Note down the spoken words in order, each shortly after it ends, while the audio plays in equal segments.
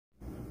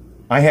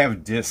I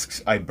have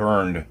discs I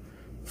burned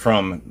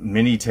from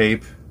mini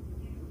tape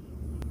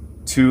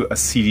to a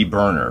CD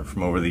burner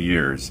from over the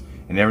years,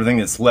 and everything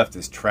that's left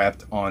is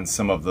trapped on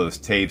some of those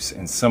tapes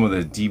and some of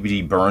the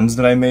DVD burns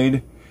that I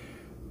made.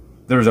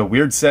 There's a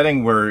weird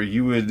setting where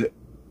you would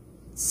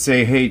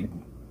say, hey,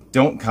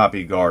 don't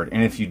copy guard,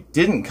 and if you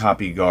didn't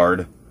copy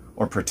guard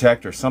or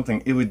protect or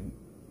something,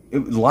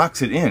 it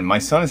locks it in. My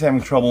son is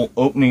having trouble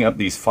opening up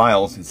these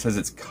files. It says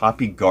it's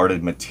copy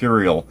guarded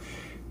material.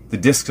 The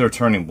discs are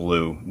turning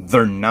blue.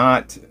 They're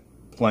not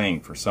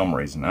playing for some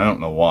reason. I don't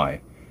know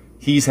why.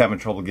 He's having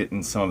trouble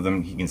getting some of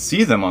them. He can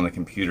see them on the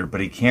computer, but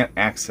he can't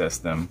access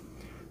them.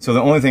 So the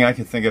only thing I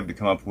could think of to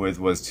come up with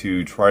was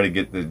to try to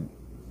get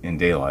in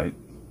daylight,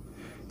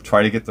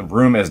 try to get the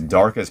room as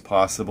dark as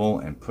possible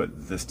and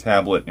put this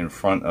tablet in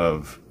front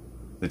of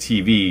the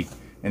TV.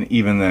 And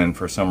even then,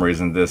 for some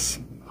reason, this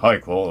high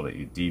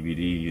quality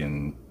DVD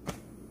and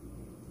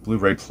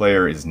Blu-ray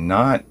player is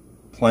not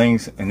playing,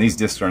 and these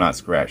discs are not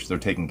scratched. They're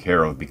taken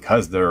care of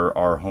because there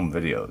are home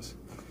videos.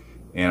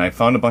 And I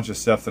found a bunch of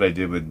stuff that I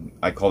did with,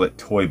 I called it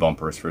toy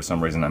bumpers for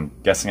some reason. I'm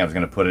guessing I was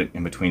going to put it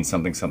in between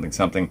something, something,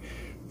 something.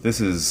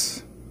 This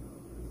is,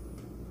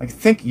 I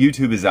think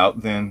YouTube is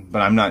out then,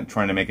 but I'm not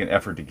trying to make an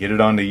effort to get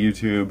it onto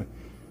YouTube.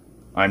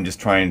 I'm just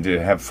trying to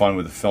have fun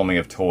with the filming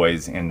of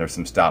toys, and there's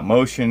some stop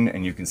motion,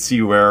 and you can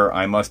see where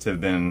I must have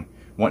been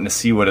wanting to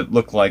see what it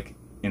looked like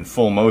in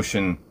full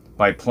motion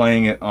by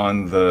playing it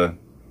on the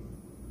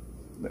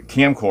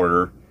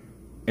camcorder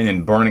and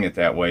then burning it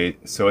that way.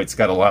 So it's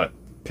got a lot of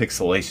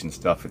pixelation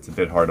stuff. It's a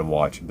bit hard to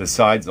watch.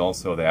 Besides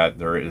also that,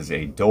 there is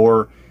a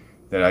door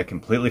that I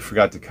completely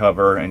forgot to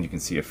cover, and you can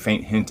see a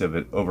faint hint of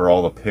it over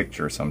all the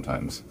picture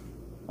sometimes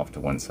off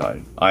to one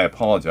side. I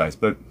apologize,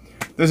 but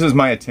this is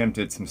my attempt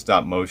at some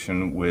stop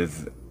motion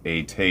with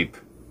a tape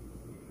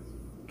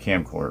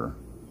camcorder.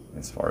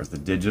 As far as the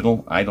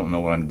digital, I don't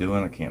know what I'm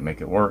doing. I can't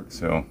make it work,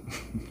 so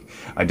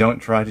I don't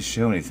try to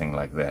show anything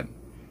like that.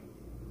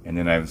 And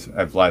then I've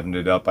livened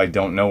it up. I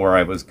don't know where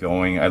I was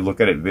going. I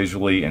look at it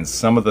visually, and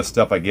some of the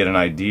stuff I get an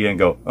idea and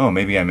go, oh,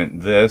 maybe I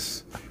meant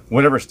this.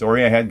 Whatever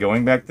story I had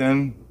going back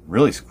then,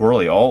 really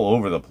squirrely all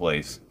over the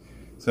place.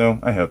 So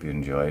I hope you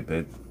enjoy it,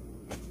 but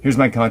here's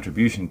my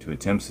contribution to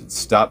attempts at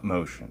stop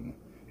motion.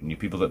 And you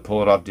people that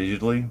pull it off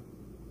digitally,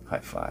 high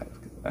five.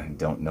 I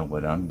don't know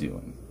what I'm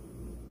doing.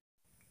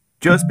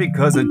 Just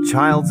because a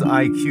child's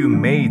IQ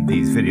made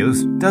these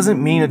videos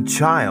doesn't mean a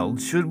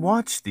child should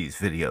watch these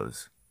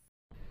videos.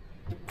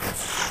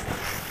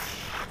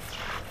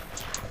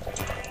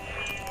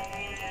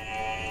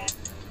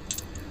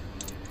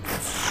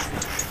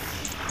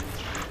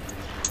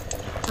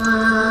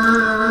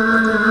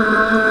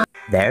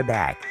 They're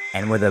back,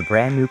 and with a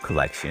brand new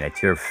collection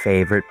at your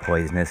favorite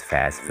poisonous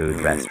fast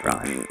food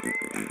restaurant.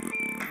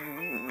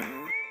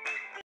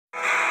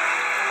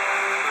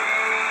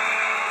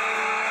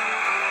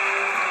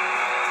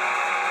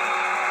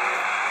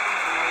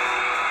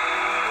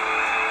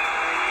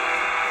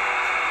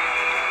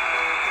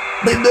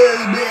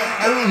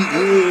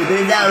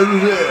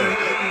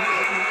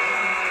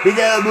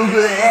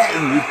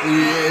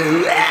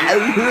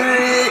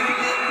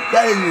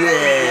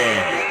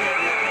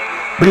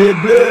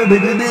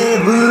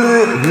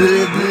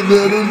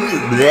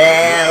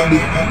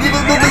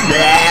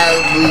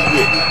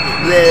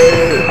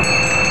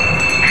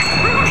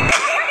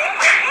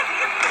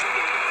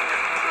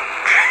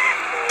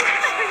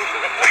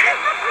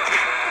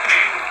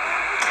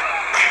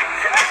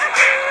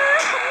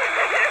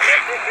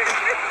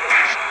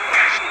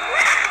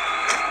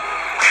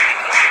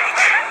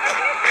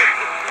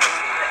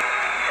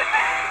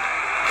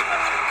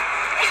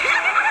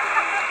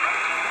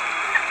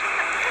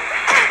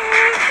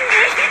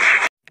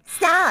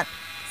 Stop!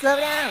 Slow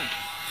down!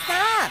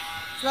 Stop!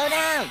 Slow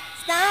down!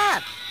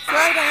 Stop!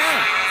 Slow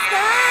down!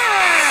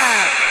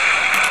 Stop!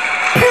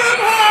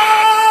 Come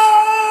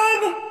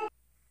on!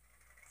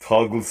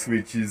 Toggle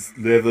switches,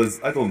 levers,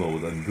 I don't know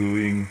what I'm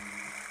doing.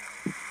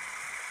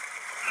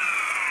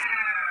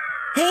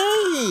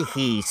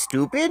 Hey,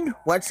 stupid!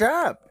 What's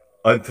up?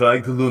 I'm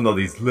trying to learn all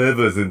these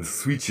levers and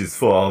switches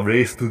for our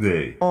race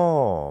today.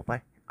 Oh,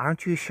 but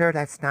aren't you sure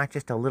that's not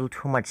just a little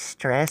too much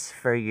stress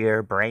for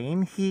your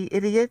brain,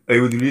 idiot? I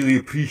would really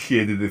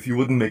appreciate it if you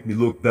wouldn't make me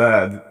look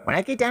bad. When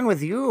I get done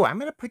with you, I'm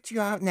gonna put you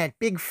out in that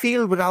big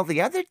field with all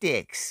the other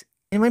dicks.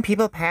 And when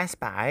people pass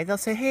by, they'll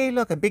say, hey,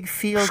 look, a big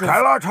field of...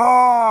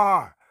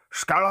 Skeletor!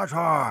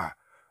 Skeletor!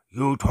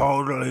 You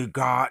totally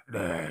got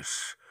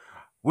this.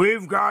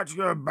 We've got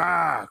your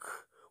back.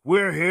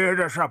 We're here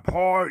to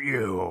support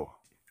you.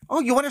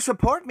 Oh, you want to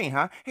support me,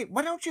 huh? Hey,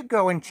 why don't you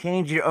go and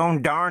change your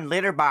own darn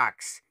litter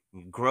box?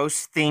 You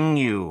gross thing,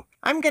 you.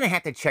 I'm gonna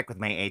have to check with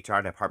my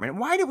HR department.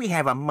 Why do we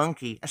have a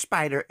monkey, a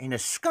spider, and a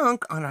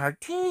skunk on our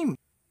team?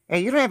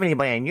 Hey, you don't have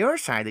anybody on your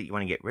side that you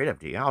want to get rid of,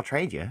 do you? I'll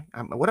trade you.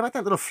 What about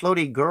that little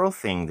floaty girl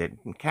thing that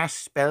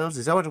casts spells,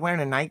 is always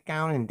wearing a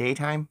nightgown in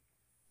daytime?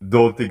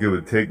 Don't think it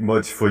would take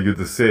much for you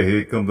to say,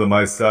 hey, come to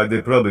my side.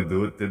 They probably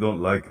do it. They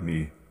don't like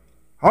me.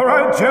 All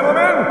right,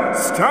 gentlemen,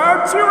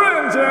 start your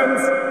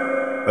engines.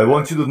 I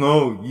want you to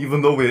know,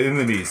 even though we're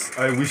enemies,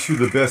 I wish you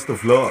the best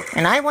of luck.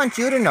 And I want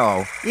you to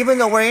know, even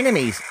though we're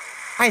enemies,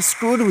 I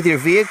screwed with your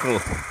vehicle.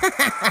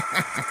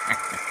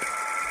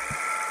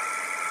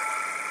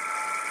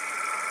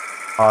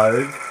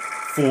 5,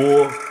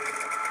 4,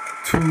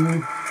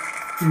 2,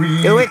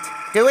 3. Do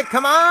it,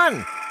 come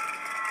on!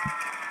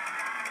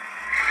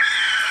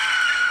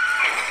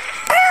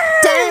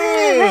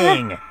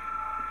 Dang!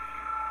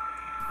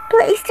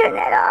 Please turn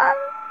that off.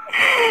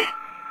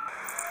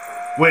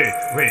 Wait,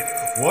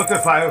 what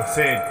if I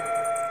said,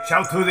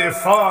 shout to the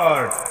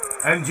fart,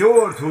 and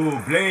you're to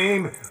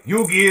blame,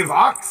 you give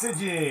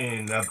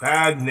oxygen a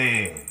bad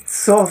name?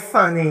 So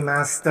funny,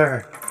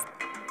 Master.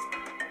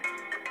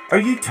 Are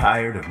you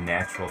tired of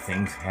natural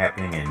things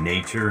happening in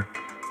nature?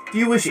 Do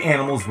you wish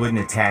animals wouldn't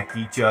attack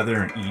each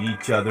other and eat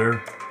each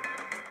other?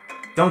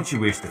 Don't you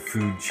wish the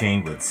food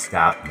chain would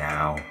stop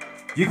now?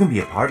 You can be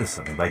a part of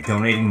something by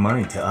donating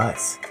money to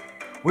us.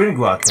 We're gonna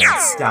go out there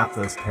and stop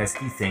those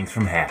pesky things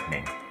from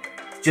happening.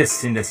 Just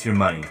send us your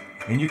money,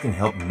 and you can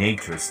help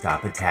nature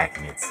stop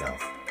attacking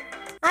itself.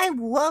 I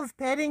love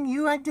petting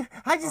you. I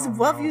just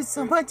love you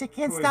so much I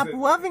can't stop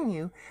loving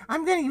you.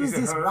 I'm gonna use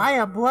this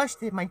wire brush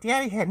that my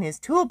daddy had in his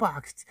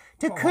toolbox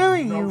to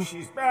curry you.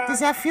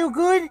 Does that feel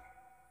good?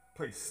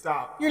 Please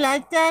stop. You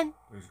like that?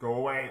 Please go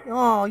away.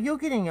 Oh, you're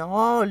getting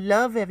all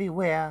love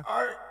everywhere.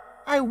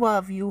 I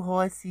love you,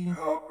 horsey.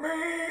 Help me.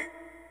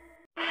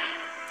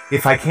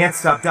 If I can't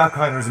stop Doc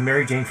Connors and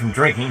Mary Jane from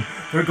drinking,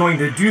 they're going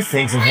to do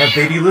things and have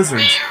baby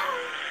lizards.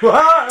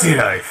 Did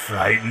I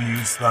frighten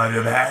you,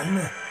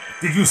 Spider-Man?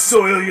 Did you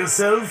soil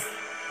yourself?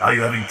 Are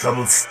you having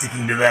trouble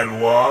sticking to that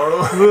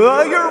wall?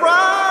 You're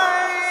right!